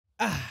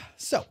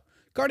So,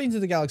 Guardians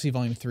of the Galaxy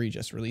Volume 3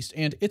 just released,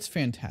 and it's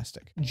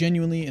fantastic.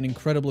 Genuinely an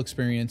incredible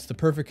experience, the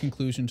perfect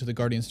conclusion to the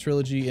Guardians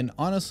trilogy, and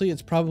honestly,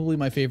 it's probably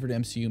my favorite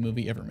MCU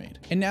movie ever made.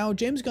 And now,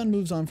 James Gunn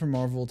moves on from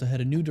Marvel to head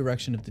a new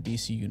direction of the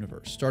DC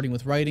universe, starting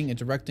with writing and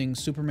directing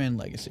Superman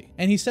Legacy.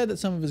 And he said that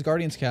some of his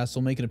Guardians cast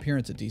will make an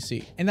appearance at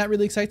DC. And that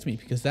really excites me,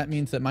 because that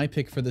means that my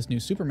pick for this new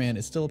Superman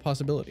is still a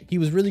possibility. He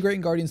was really great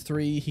in Guardians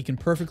 3, he can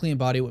perfectly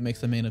embody what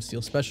makes the Man of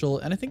Steel special,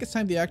 and I think it's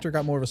time the actor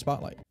got more of a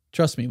spotlight.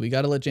 Trust me, we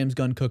gotta let James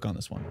Gunn cook on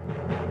this one.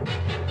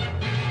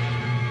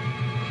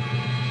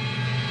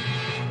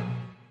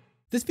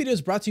 This video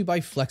is brought to you by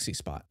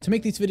FlexiSpot. To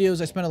make these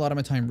videos, I spend a lot of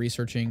my time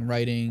researching,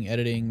 writing,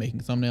 editing, making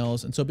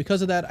thumbnails, and so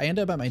because of that, I end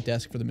up at my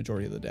desk for the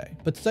majority of the day.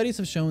 But studies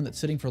have shown that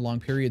sitting for long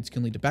periods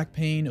can lead to back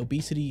pain,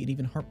 obesity, and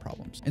even heart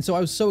problems. And so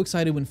I was so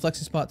excited when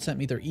FlexiSpot sent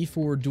me their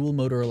E4 dual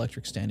motor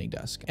electric standing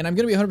desk. And I'm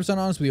gonna be 100%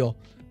 honest with y'all,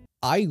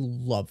 I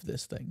love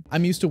this thing.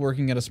 I'm used to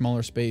working at a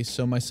smaller space,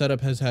 so my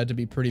setup has had to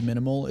be pretty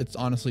minimal. It's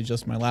honestly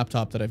just my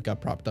laptop that I've got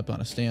propped up on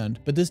a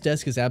stand, but this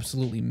desk is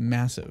absolutely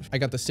massive. I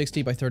got the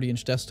 60 by 30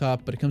 inch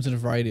desktop, but it comes in a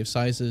variety of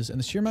sizes, and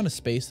the sheer amount of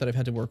space that I've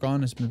had to work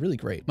on has been really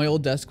great. My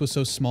old desk was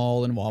so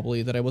small and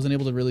wobbly that I wasn't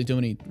able to really do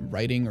any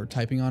writing or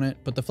typing on it,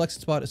 but the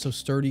FlexiSpot is so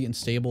sturdy and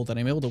stable that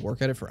I'm able to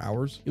work at it for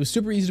hours. It was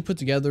super easy to put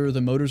together,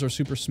 the motors are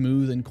super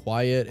smooth and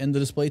quiet, and the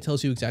display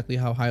tells you exactly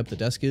how high up the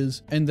desk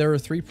is, and there are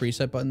 3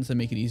 preset buttons that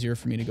make it easier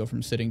for me to go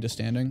from sitting to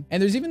standing.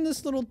 And there's even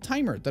this little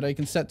timer that I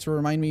can set to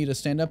remind me to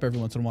stand up every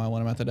once in a while when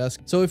I'm at the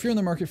desk. So if you're in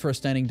the market for a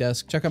standing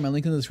desk, check out my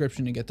link in the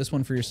description and get this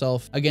one for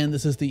yourself. Again,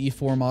 this is the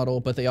E4 model,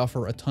 but they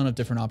offer a ton of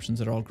different options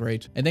that are all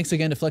great. And thanks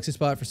again to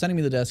FlexiSpot for sending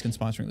me the desk and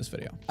sponsoring this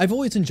video. I've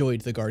always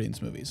enjoyed the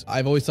Guardians movies.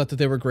 I've always thought that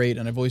they were great,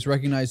 and I've always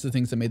recognized the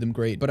things that made them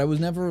great, but I was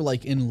never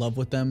like in love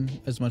with them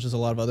as much as a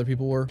lot of other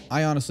people were.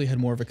 I honestly had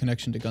more of a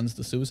connection to Gunn's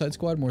The Suicide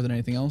Squad more than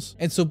anything else.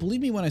 And so believe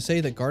me when I say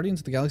that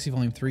Guardians of the Galaxy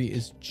Volume 3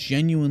 is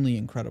genuinely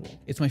incredible.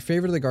 It's my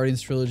favorite of the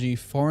Guardians trilogy,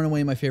 far and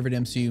away my favorite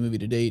MCU movie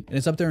to date, and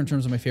it's up there in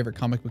terms of my favorite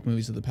comic book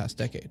movies of the past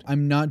decade.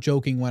 I'm not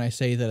joking when I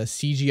say that a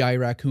CGI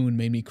raccoon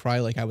made me cry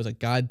like I was a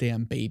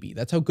goddamn baby.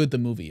 That's how good the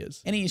movie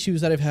is. Any issues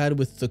that I've had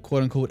with the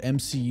quote-unquote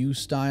MCU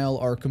style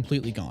are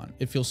completely gone.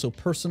 It feels so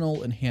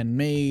personal and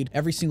handmade.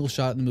 Every single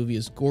shot in the movie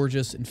is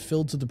gorgeous and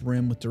filled to the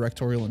brim with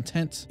directorial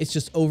intent. It's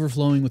just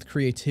overflowing with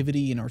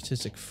creativity and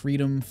artistic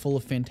freedom, full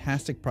of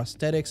fantastic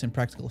prosthetics and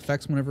practical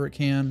effects whenever it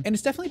can. And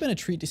it's definitely been a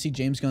treat to see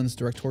James Gunn's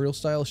directorial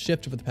style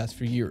shift over the past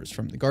few years,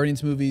 from the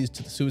Guardians movies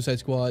to the Suicide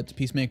Squad to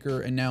Peacemaker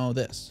and now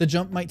this. The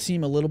jump might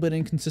seem a little bit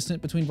inconsistent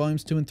between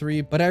volumes 2 and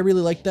 3, but I really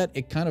liked that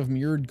it kind of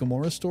mirrored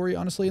Gamora's story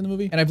honestly in the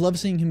movie, and I've loved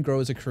seeing him grow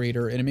as a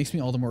creator, and it makes me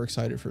all the more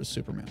excited for his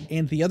Superman.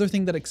 And the other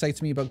thing that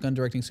excites me about Gunn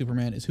directing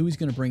Superman is who he's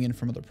going to bring in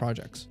from other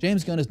projects.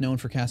 James Gunn is known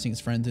for casting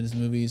his friends in his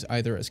movies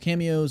either as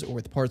cameos or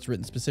with parts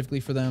written specifically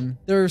for them.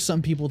 There are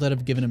some people that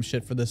have given him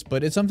shit for this,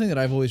 but it's something that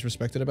I've always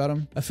respected about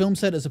him. A film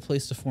set is a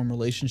place to form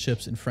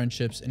relationships and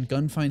friendships, and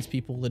Gunn finds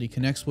people that he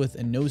connects with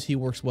and knows he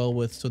works well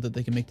with so that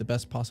they can make the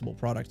best possible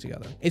product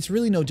together. It's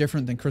really no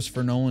different than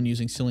Christopher Nolan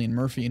using Cillian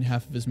Murphy in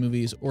half of his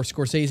movies, or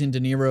Scorsese and De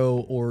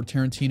Niro, or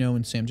Tarantino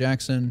and Sam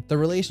Jackson. The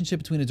relationship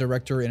between a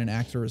director and an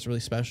actor is really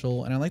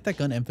special, and I like that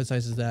Gunn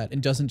emphasizes that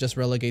and doesn't just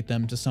relegate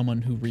them to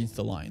someone who reads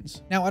the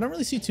lines. Now, I don't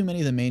really see too many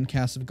of the main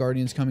cast of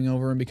Guardians coming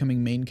over and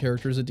becoming main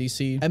characters at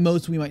DC. At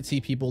most, we might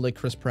see people like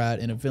Chris Pratt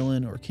in a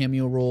villain or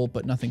cameo role,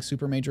 but nothing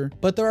super major.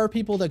 But there are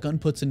people that Gunn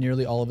puts in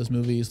nearly all of his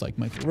movies, like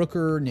Michael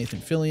Rooker, Nathan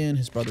Fillion,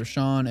 his brother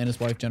Sean, and his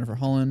wife Jennifer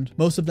Holland.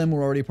 Most of them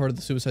were already part of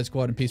the Suicide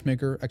Squad and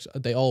Peacemaker.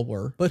 Actually, they all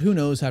were, but who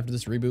knows after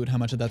this reboot how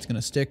much of that's going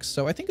to stick,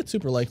 so I think it's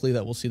super likely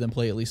that we'll see them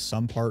play at least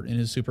some part in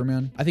his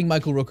Superman. I think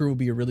Michael Rooker will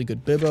be a really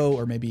good Bibbo,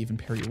 or maybe even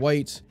Perry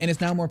White, and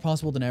it's now more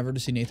possible than ever to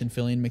see Nathan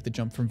Fillion make the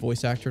jump from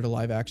voice actor to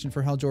live action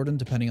for Hal Jordan,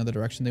 depending on the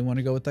direction they want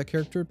to go with that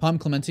character. Pom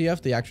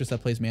Klementieff, the actress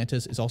that plays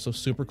Mantis, is also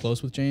super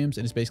close with James,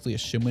 and is basically a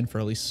shoo-in for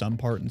at least some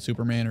part in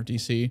Superman or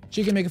DC.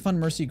 She can make a fun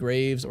Mercy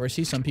Graves, or I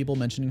see some people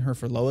mentioning her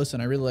for Lois,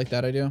 and I really like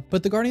that idea.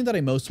 But the Guardian that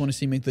I most want to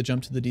see make the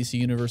jump to the DC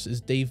universe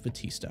is Dave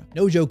Bautista.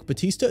 No joke,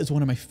 Bautista is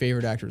one of my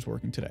favorite actors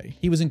working today.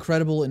 He was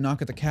incredible in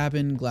Knock at the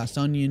Cabin, Glass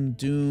Onion,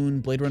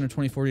 Dune, Blade Runner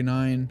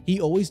 2049. He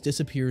always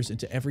disappears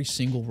into every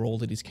single role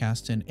that he's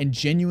cast in and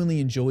genuinely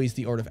enjoys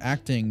the art of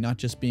acting, not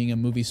just being a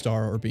movie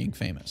star or being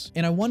famous.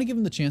 And I want to give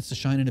him the chance to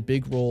shine in a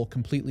big role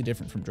completely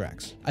different from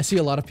Drax. I see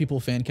a lot of people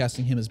fan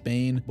casting him as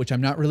Bane, which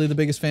I'm not really the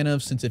biggest fan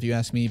of, since if you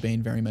ask me,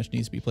 Bane very much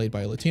needs to be played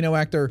by a Latino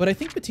actor, but I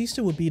think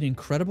Bautista would be an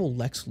incredible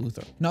Lex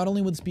Luthor. Not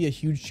only would this be a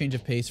huge change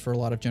of pace for a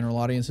lot of general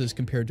audiences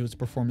compared to its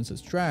performance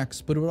as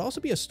Drax, but it would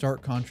also be a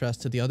stark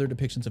contrast to the other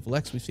depictions of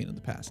Lex we've seen in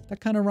the past. That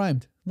kind of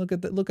rhymed. Look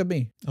at that. Look at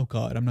me. Oh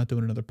God, I'm not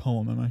doing another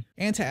poem, am I?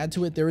 And to add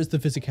to it, there is the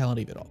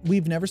physicality of it all.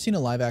 We've never seen a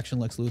live action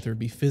Lex Luthor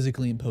be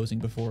physically imposing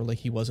before like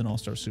he was in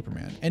All-Star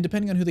Superman. And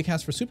depending on who they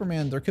cast for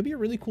Superman, there could be a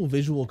really cool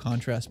visual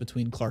contrast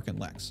between Clark and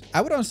Lex. I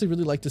would honestly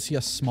really like to see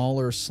a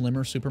smaller,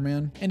 slimmer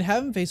Superman, and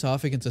have him face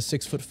off against a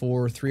 6'4",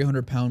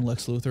 300-pound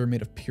Lex Luthor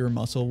made of pure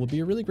muscle would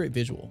be a really great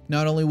visual.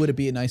 Not only would it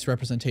be a nice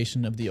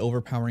representation of the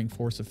overpowering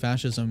force of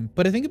fascism,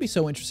 but I think it'd be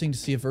so interesting to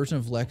see a version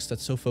of Lex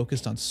that's so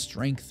focused on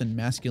strength and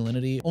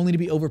masculinity, only to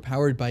be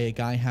overpowered powered by a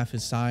guy half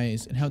his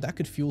size, and how that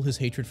could fuel his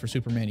hatred for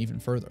Superman even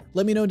further.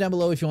 Let me know down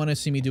below if you want to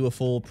see me do a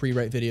full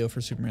pre-write video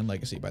for Superman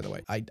Legacy, by the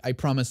way. I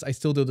promise I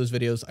still do those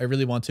videos. I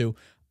really want to.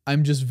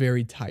 I'm just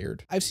very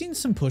tired. I've seen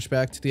some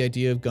pushback to the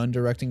idea of Gunn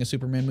directing a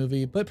Superman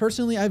movie, but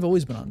personally, I've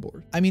always been on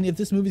board. I mean, if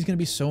this movie is going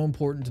to be so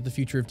important to the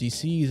future of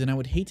DC, then I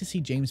would hate to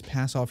see James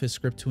pass off his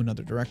script to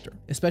another director,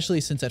 especially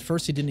since at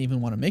first he didn't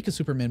even want to make a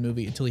Superman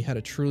movie until he had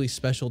a truly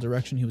special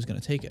direction he was going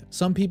to take it.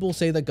 Some people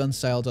say that Gunn's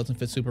style doesn't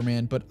fit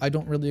Superman, but I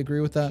don't really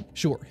agree with that.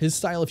 Sure, his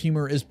style of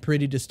humor is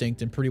pretty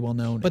distinct and pretty well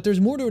known, but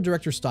there's more to a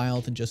director's style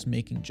than just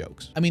making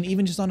jokes. I mean,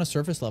 even just on a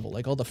surface level,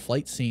 like all the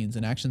flight scenes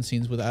and action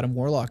scenes with Adam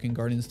Warlock in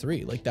Guardians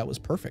 3, like that was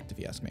perfect if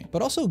you ask me.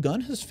 But also, Gunn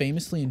has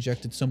famously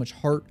injected so much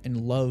heart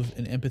and love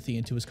and empathy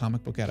into his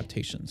comic book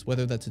adaptations,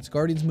 whether that's its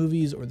Guardians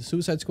movies or the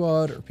Suicide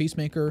Squad or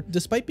Peacemaker.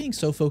 Despite being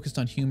so focused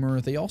on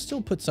humor, they all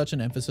still put such an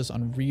emphasis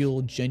on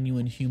real,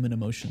 genuine human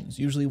emotions,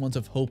 usually ones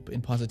of hope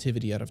and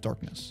positivity out of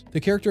darkness.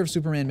 The character of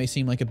Superman may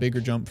seem like a bigger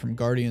jump from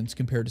Guardians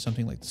compared to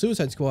something like the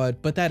Suicide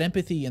Squad, but that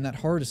empathy and that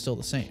heart is still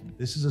the same.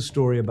 This is a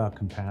story about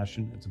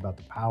compassion. It's about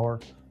the power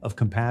of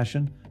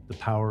compassion, the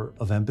power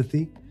of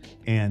empathy,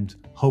 and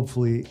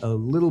hopefully a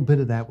little bit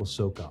of that will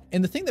soak up.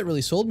 And the thing that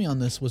really sold me on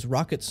this was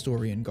Rocket's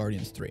story in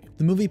Guardians 3.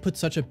 The movie put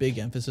such a big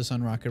emphasis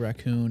on Rocket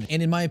Raccoon,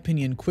 and in my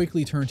opinion,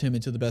 quickly turned him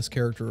into the best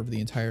character of the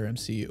entire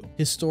MCU.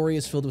 His story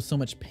is filled with so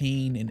much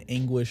pain and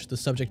anguish, the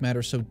subject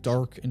matter so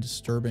dark and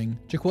disturbing.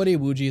 Chiwetel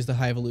Ejiofor as the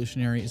High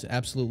Evolutionary is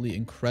absolutely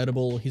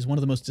incredible. He's one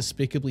of the most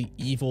despicably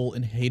evil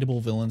and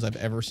hateable villains I've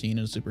ever seen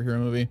in a superhero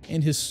movie,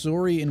 and his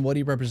story and what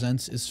he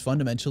represents is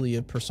fundamentally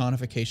a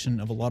personification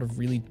of a lot of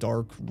really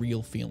dark,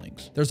 real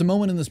feelings. There's a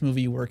moment in this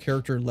movie where a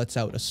character lets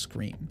out a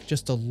scream,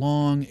 just a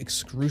long,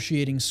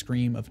 excruciating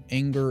scream of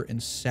anger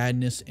and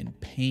sadness and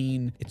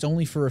pain. It's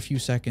only for a few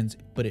seconds,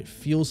 but it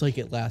feels like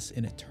it lasts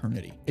an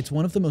eternity. It's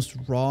one of the most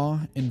raw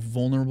and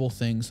vulnerable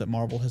things that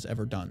Marvel has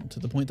ever done, to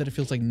the point that it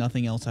feels like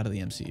nothing else out of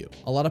the MCU.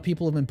 A lot of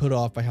people have been put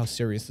off by how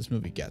serious this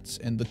movie gets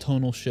and the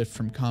tonal shift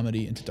from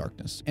comedy into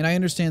darkness. And I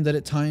understand that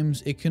at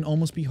times it can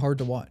almost be hard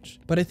to watch,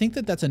 but I think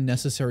that that's a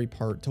necessary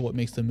part to what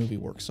makes the movie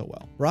work so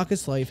well.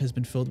 Rocket's life has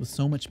been filled with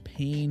so much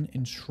pain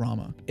and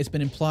trauma. It's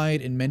been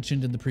implied and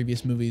mentioned in the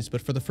previous movies,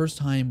 but for the first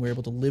time, we're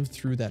able to live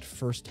through that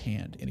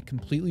firsthand, and it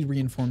completely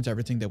reinforms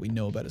everything that we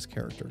know about his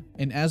character.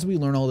 And as we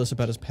learn all this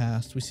about his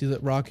past, we see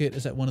that Rocket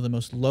is at one of the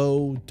most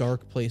low,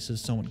 dark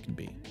places someone can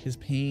be. His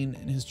pain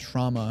and his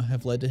trauma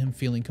have led to him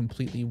feeling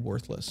completely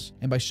worthless.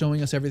 And by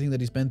showing us everything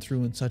that he's been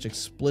through in such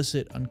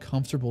explicit,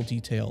 uncomfortable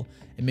detail,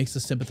 it makes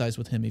us sympathize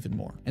with him even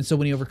more. And so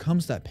when he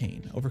overcomes that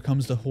pain,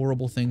 overcomes the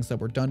horrible things that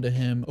were done to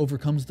him,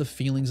 overcomes the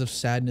feelings of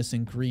sadness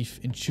and grief,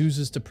 and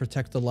chooses to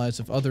protect the lives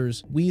of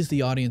others, we as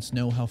the audience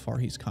know how far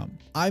he's come.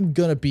 I'm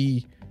gonna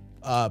be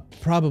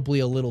probably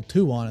a little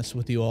too honest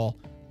with you all.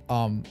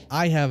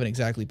 I haven't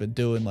exactly been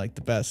doing like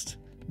the best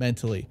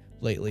mentally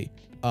lately.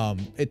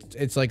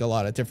 It's like a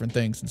lot of different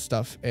things and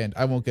stuff, and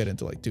I won't get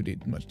into like too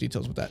much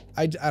details with that.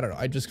 I don't know.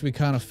 I just be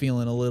kind of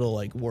feeling a little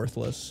like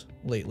worthless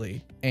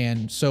lately.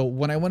 And so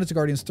when I went into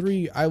Guardians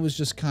 3, I was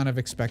just kind of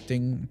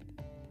expecting,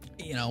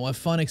 you know, a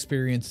fun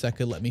experience that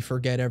could let me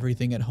forget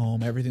everything at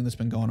home, everything that's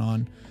been going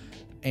on.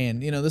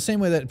 And, you know, the same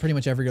way that pretty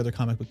much every other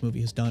comic book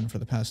movie has done for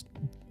the past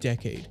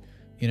decade.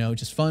 You know,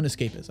 just fun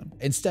escapism.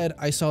 Instead,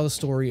 I saw the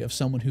story of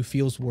someone who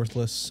feels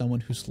worthless, someone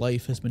whose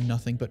life has been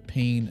nothing but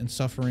pain and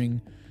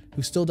suffering,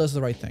 who still does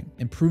the right thing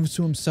and proves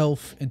to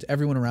himself and to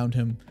everyone around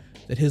him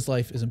that his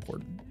life is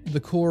important. The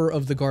core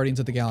of the Guardians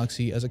of the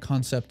Galaxy as a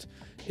concept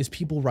is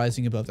people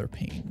rising above their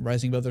pain,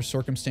 rising above their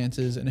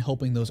circumstances, and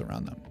helping those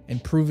around them,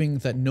 and proving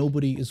that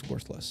nobody is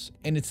worthless.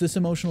 And it's this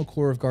emotional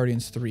core of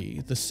Guardians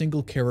 3, the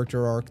single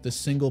character arc, the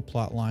single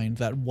plot line,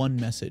 that one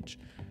message,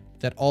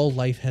 that all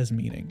life has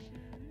meaning,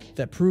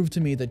 that proved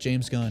to me that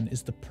James Gunn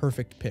is the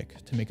perfect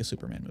pick to make a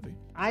Superman movie.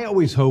 I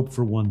always hope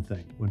for one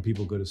thing when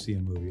people go to see a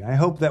movie. I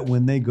hope that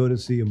when they go to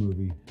see a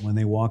movie, when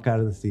they walk out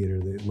of the theater,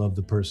 they love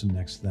the person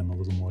next to them a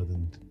little more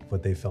than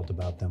what they felt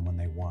about them when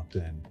they walked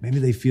in. Maybe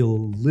they feel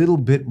a little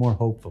bit more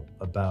hopeful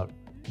about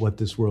what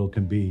this world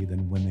can be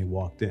than when they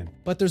walked in.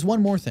 But there's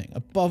one more thing,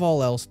 above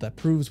all else, that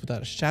proves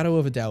without a shadow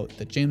of a doubt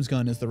that James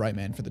Gunn is the right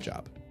man for the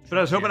job. But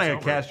I was hoping I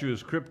could cast you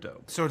as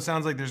Crypto. So it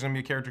sounds like there's gonna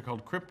be a character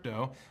called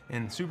Crypto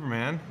in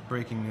Superman.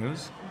 Breaking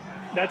news.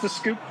 That's a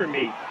scoop for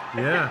me.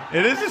 Yeah,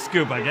 it is a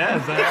scoop, I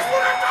guess. That's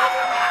what I'm talking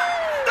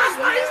about! That's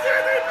why he's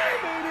there,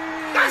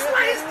 baby! That's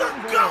why he's the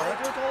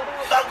GOAT!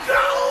 The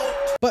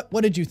GOAT! But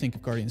what did you think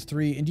of Guardians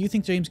 3? And do you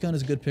think James Gunn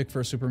is a good pick for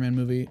a Superman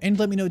movie? And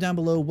let me know down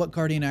below what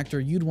Guardian actor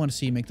you'd want to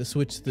see make the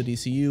switch to the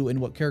DCU and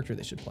what character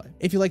they should play.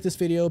 If you like this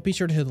video, be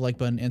sure to hit the like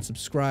button and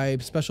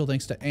subscribe. Special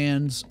thanks to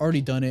Ands,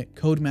 Already Done It,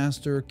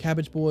 Codemaster,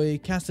 Cabbage Boy,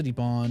 Cassidy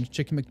Bond,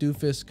 Chicken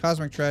McDoofus,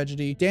 Cosmic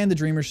Tragedy, Dan the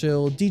Dreamer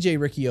Shill, DJ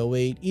Ricky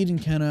 08, Eden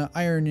Kenna,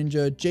 Iron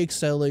Ninja, Jake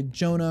Selig,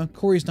 Jonah,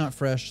 Corey's Not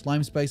Fresh,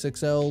 Lime Spice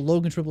XL,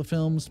 Logan Triplet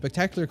Films,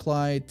 Spectacular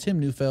Clyde, Tim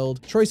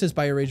Neufeld, Troy Says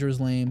Biorager is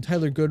Lame,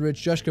 Tyler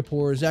Goodrich, Josh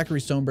Kapoor, Zachary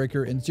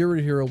Stonebreaker, and Zero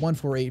to Hero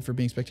 148 for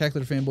being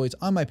spectacular fanboys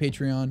on my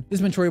Patreon. This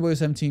has been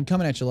TroyBoy17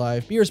 coming at you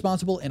live. Be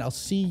responsible, and I'll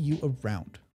see you around.